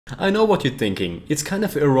I know what you're thinking. It's kind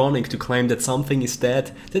of ironic to claim that something is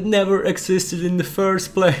dead that never existed in the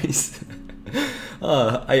first place.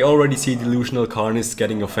 I already see delusional carnists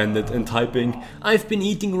getting offended and typing, "I've been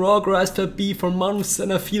eating raw grass-fed beef for months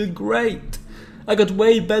and I feel great. I got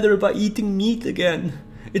way better by eating meat again.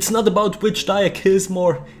 It's not about which diet kills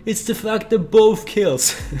more, it's the fact that both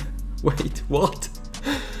kills." Wait, what?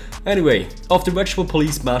 Anyway, after vegetable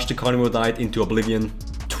police smashed the carnivore diet into oblivion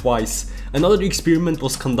twice, another experiment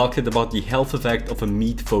was conducted about the health effect of a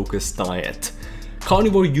meat-focused diet.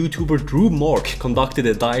 Carnivore YouTuber Drew Mork conducted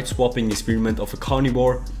a diet swapping experiment of a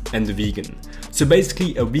carnivore and a vegan. So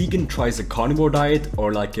basically a vegan tries a carnivore diet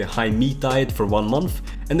or like a high meat diet for 1 month,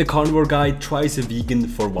 and the carnivore guy tries a vegan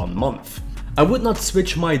for 1 month. I would not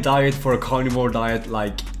switch my diet for a carnivore diet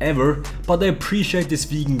like ever, but I appreciate this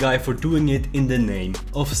vegan guy for doing it in the name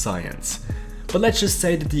of science. But let's just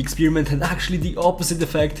say that the experiment had actually the opposite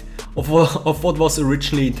effect of what was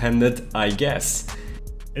originally intended, I guess.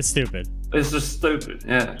 It's stupid. It's just stupid,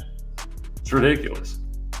 yeah. It's ridiculous.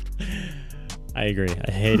 I agree.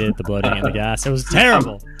 I hated the bloating and the gas. It was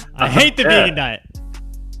terrible. I hate the vegan diet.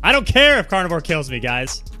 I don't care if carnivore kills me,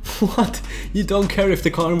 guys. What? You don't care if the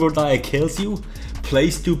carnivore diet kills you?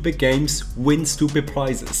 Play stupid games, win stupid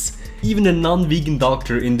prizes. Even a non-vegan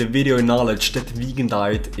doctor in the video acknowledged that the vegan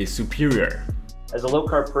diet is superior. As a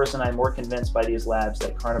low-carb person, I'm more convinced by these labs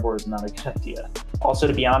that carnivore is not a good idea. Also,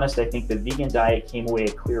 to be honest, I think the vegan diet came away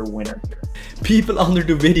a clear winner here. People under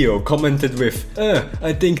the video commented with,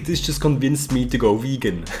 I think this just convinced me to go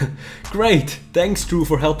vegan. Great, thanks Drew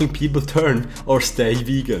for helping people turn or stay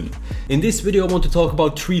vegan. In this video I want to talk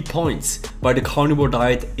about 3 points why the carnivore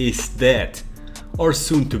diet is dead, or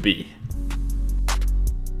soon to be.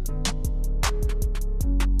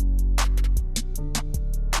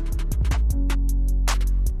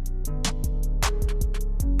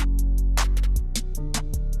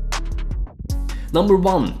 Number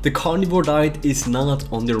 1. The carnivore diet is not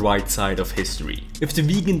on the right side of history. If the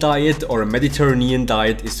vegan diet or a Mediterranean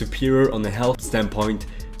diet is superior on a health standpoint,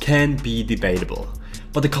 can be debatable.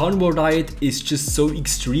 But the carnivore diet is just so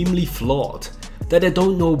extremely flawed that I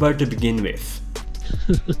don't know where to begin with.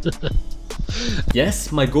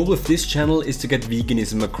 Yes, my goal with this channel is to get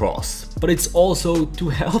veganism across, but it's also to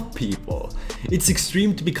help people. It's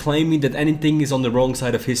extreme to be claiming that anything is on the wrong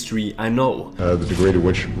side of history, I know. The degree to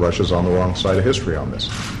which Russia's on the wrong side of history on this.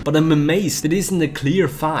 But I'm amazed it isn't a clear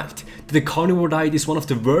fact that the carnivore diet is one of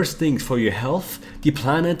the worst things for your health, the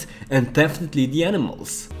planet, and definitely the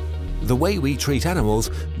animals. The way we treat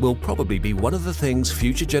animals will probably be one of the things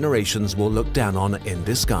future generations will look down on in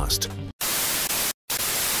disgust.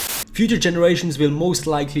 Future generations will most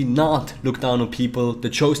likely not look down on people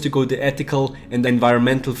that chose to go the ethical and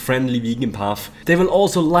environmental friendly vegan path. They will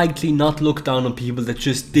also likely not look down on people that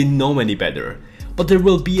just didn't know any better. But there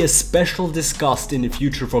will be a special disgust in the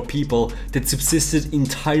future for people that subsisted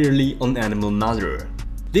entirely on animal matter.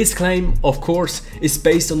 This claim, of course, is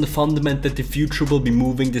based on the fundament that the future will be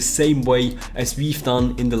moving the same way as we've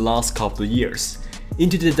done in the last couple of years,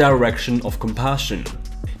 into the direction of compassion.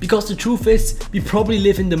 Because the truth is, we probably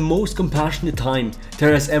live in the most compassionate time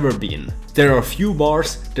there has ever been. There are few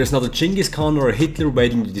wars, there's not a Genghis Khan or a Hitler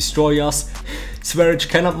waiting to destroy us, Sverich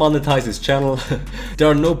cannot monetize his channel, there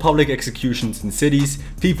are no public executions in cities,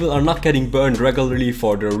 people are not getting burned regularly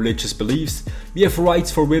for their religious beliefs, we have rights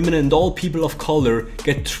for women, and all people of color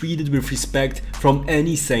get treated with respect from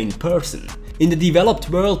any sane person. In the developed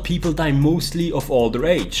world, people die mostly of older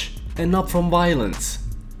age, and not from violence.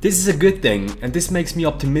 This is a good thing, and this makes me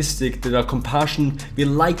optimistic that our compassion will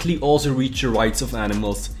likely also reach the rights of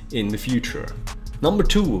animals in the future. Number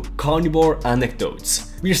 2. Carnivore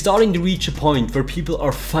anecdotes. We are starting to reach a point where people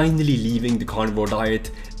are finally leaving the carnivore diet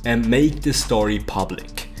and make the story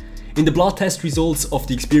public. In the blood test results of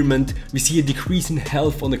the experiment, we see a decrease in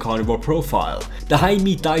health on the carnivore profile. The high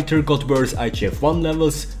meat dieter got worse IGF-1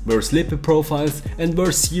 levels, worse lipid profiles, and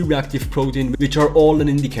worse C-reactive protein, which are all an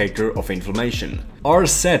indicator of inflammation. R.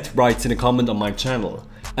 Seth writes in a comment on my channel,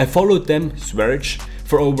 "I followed them, Sverich,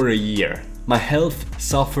 for over a year. My health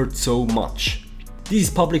suffered so much." These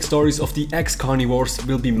public stories of the ex-carnivores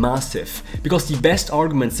will be massive, because the best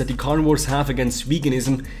arguments that the carnivores have against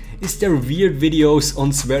veganism is their weird videos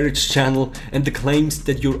on Sverich's channel and the claims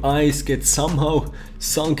that your eyes get somehow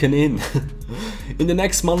sunken in. In the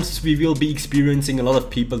next months we will be experiencing a lot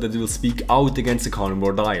of people that will speak out against the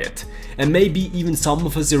carnivore diet, and maybe even some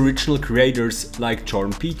of us original creators like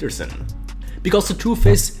Jordan Peterson. Because the truth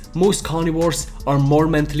is, most carnivores are more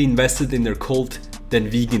mentally invested in their cult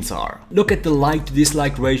than vegans are. Look at the like to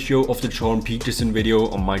dislike ratio of the Jordan Peterson video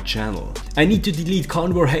on my channel. I need to delete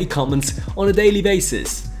carnivore hate comments on a daily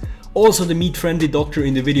basis. Also, the meat-friendly doctor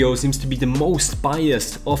in the video seems to be the most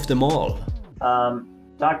biased of them all.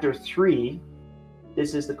 Doctor 3,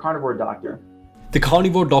 this is the carnivore doctor. The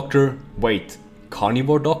carnivore doctor, wait,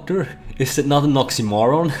 carnivore doctor? Is that not an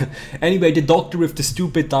oxymoron? Anyway, the doctor with the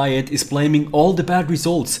stupid diet is blaming all the bad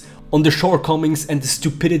results on the shortcomings and the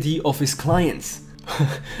stupidity of his clients.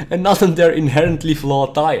 And not on their inherently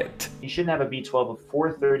flawed diet. You shouldn't have a B12 of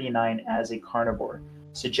 439 as a carnivore.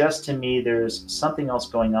 Suggests to me there's something else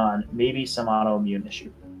going on, maybe some autoimmune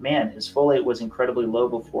issue. Man, his folate was incredibly low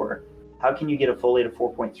before. How can you get a folate of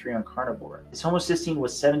 4.3 on carnivore? His homocysteine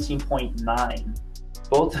was 17.9.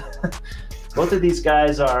 Both of these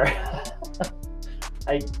guys are...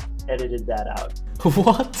 I edited that out.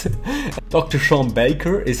 What? Dr. Sean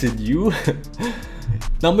Baker, is it you?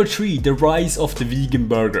 Number 3, the rise of the vegan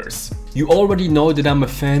burgers. You already know that I'm a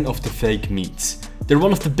fan of the fake meats. They're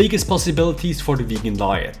one of the biggest possibilities for the vegan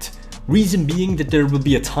diet. Reason being that there will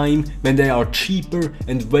be a time when they are cheaper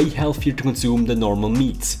and way healthier to consume than normal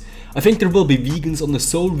meats. I think there will be vegans on the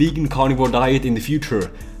sole vegan carnivore diet in the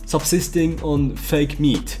future, subsisting on fake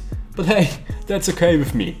meat. But hey, that's okay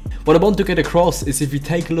with me. What I want to get across is if we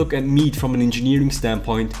take a look at meat from an engineering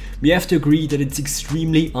standpoint, we have to agree that it's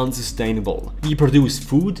extremely unsustainable. We produce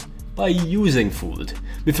food by using food,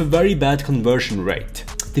 with a very bad conversion rate.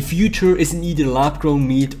 The future is in either lab-grown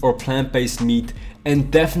meat or plant-based meat, and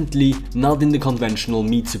definitely not in the conventional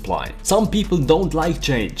meat supply. Some people don't like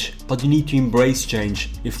change, but you need to embrace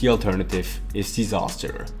change if the alternative is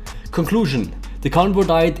disaster. Conclusion: the carnivore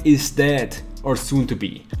diet is dead, or soon to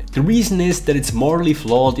be. The reason is that it's morally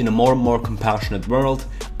flawed in a more and more compassionate world,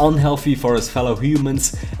 unhealthy for us fellow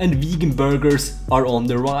humans, and vegan burgers are on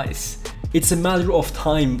the rise. It's a matter of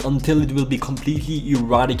time until it will be completely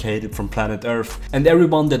eradicated from planet Earth, and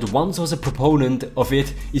everyone that once was a proponent of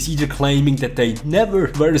it is either claiming that they never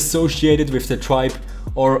were associated with the tribe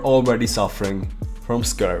or already suffering from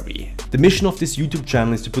scurvy. The mission of this YouTube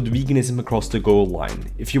channel is to put veganism across the goal line.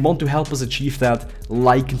 If you want to help us achieve that,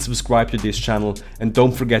 like and subscribe to this channel, and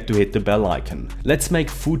don't forget to hit the bell icon. Let's make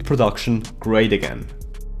food production great again.